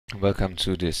Welcome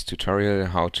to this tutorial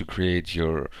how to create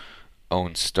your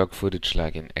own stock footage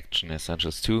like in Action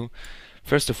Essentials 2.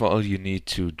 First of all, you need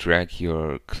to drag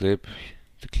your clip,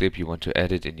 the clip you want to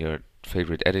edit in your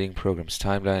favorite editing program's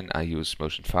timeline. I use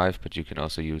Motion 5, but you can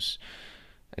also use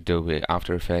Adobe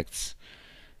After Effects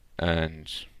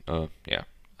and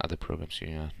other programs.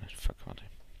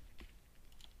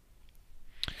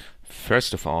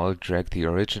 First of all, drag the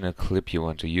original clip you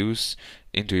want to use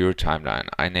into your timeline.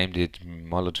 I named it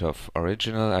Molotov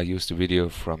Original. I used a video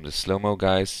from the Slow-Mo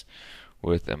guys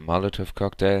with a Molotov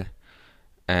cocktail.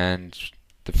 And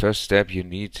the first step you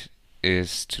need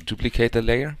is to duplicate the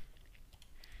layer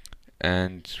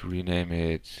and rename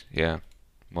it,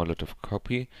 Molotov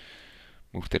copy.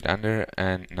 Move that under,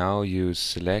 and now you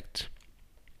select,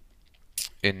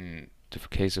 in the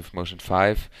case of Motion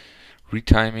 5,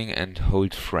 retiming and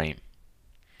hold frame.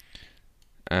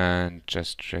 And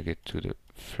just drag it to the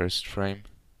first frame.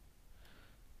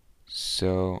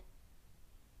 So,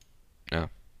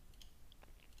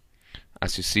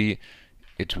 as you see,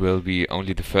 it will be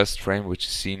only the first frame which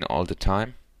is seen all the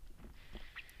time.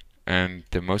 And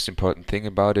the most important thing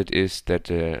about it is that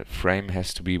the frame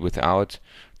has to be without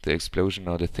the explosion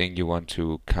or the thing you want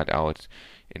to cut out.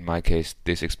 In my case,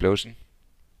 this explosion.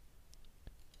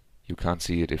 You can't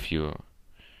see it if you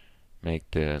make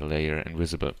the layer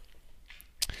invisible.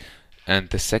 And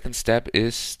the second step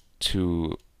is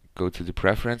to go to the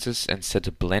preferences and set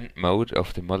a blend mode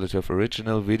of the Molotov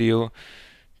original video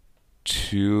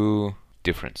to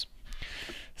difference.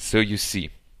 So you see,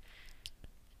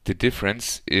 the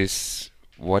difference is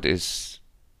what is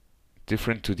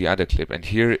different to the other clip, and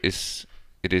here it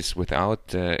is without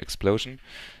the explosion,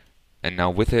 and now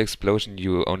with the explosion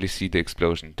you only see the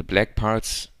explosion. The black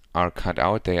parts are cut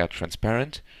out, they are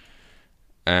transparent.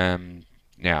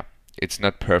 It's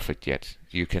not perfect yet.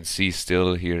 You can see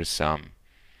still here some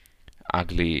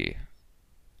ugly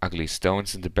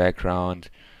stones in the background,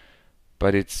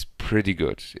 but it's pretty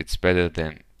good. It's better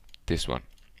than this one.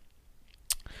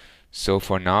 So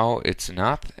for now it's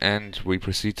enough, and we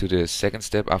proceed to the second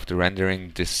step after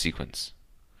rendering this sequence.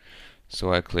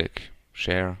 So I click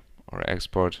share or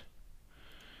export,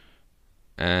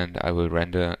 and I will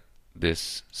render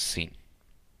this scene.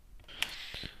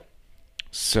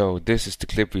 So this is the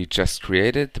clip we just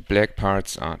created. The black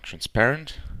parts are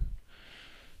transparent,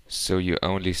 so you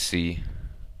only see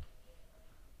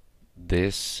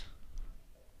this.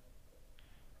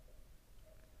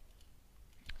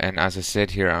 And as I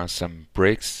said, here are some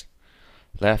bricks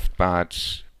left,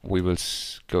 but we will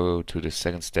go to the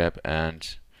second step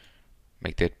and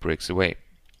make that bricks away.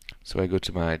 So I go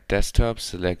to my desktop,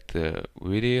 select the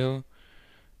video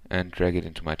and drag it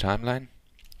into my timeline.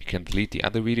 You can delete the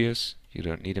other videos, you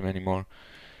don't need them anymore.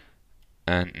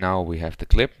 And now we have the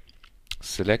clip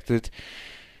selected.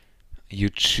 You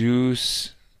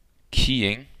choose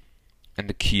keying and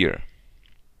the keyer.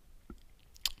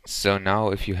 So now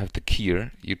if you have the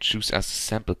keyer, you choose as a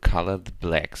sample color the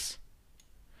blacks.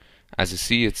 As you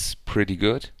see, it's pretty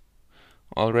good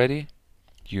already.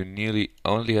 You nearly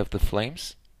only have the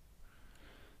flames.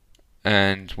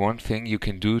 And one thing you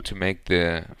can do to make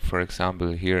for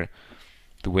example here,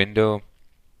 the window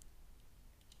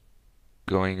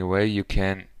going away, you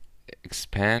can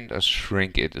expand or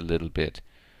shrink it a little bit.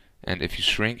 And if you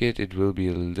shrink it, it will be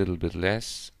a little bit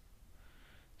less.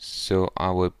 So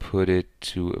I will put it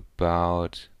to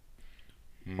about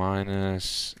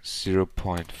minus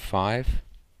 0.5.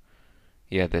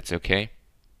 Yeah, that's okay.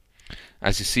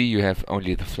 As you see, you have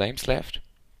only the flames left.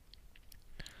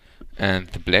 And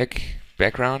the black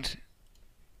background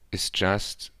is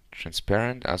just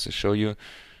transparent. As I show you,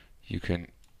 you can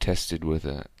test it with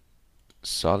a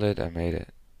solid. I made a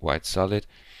white solid,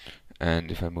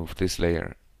 and if I move this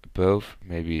layer above,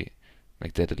 maybe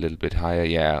make that a little bit higher,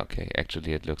 yeah, okay,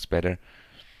 actually it looks better.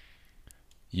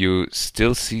 You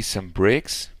still see some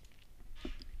bricks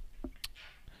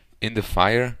in the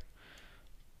fire,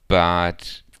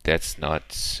 but that's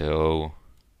not so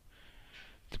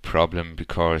the problem,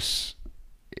 because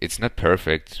it's not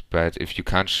perfect, but if you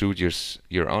can't shoot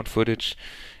your own footage,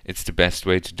 it's the best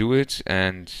way to do it.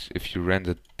 And if you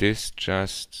render this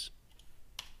just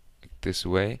this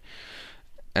way,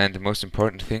 and the most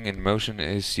important thing in motion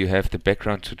is you have the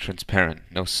background to transparent,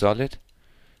 no solid,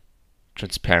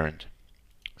 transparent.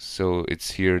 So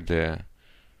it's here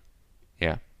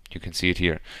you can see it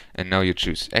here. And now you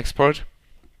choose export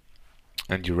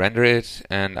and you render it,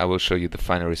 and I will show you the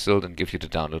final result and give you the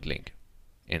download link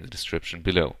in the description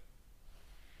below.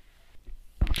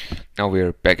 Now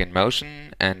we're back in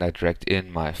motion, and I dragged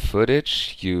in my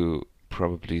footage. You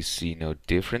probably see no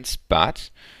difference, but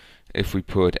if we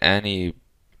put any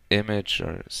image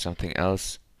or something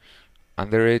else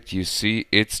under it, you see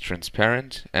it's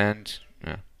transparent and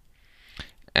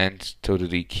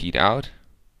totally keyed out.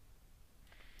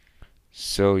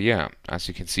 So yeah, as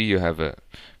you can see, you have a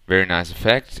very nice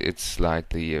effect. It's like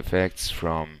the effects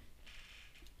from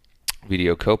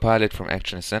Video Copilot from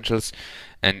Action Essentials.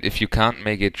 And if you can't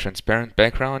make it transparent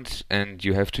background and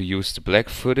you have to use the black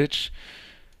footage,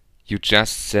 you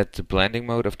just set the blending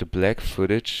mode of the black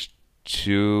footage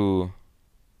to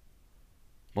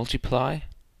multiply,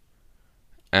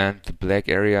 and the black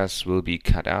areas will be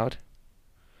cut out,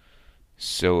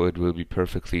 so it will be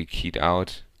perfectly keyed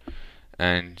out,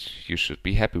 and you should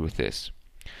be happy with this.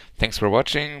 Thanks for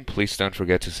watching, please don't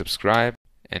forget to subscribe,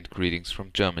 and greetings from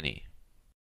Germany.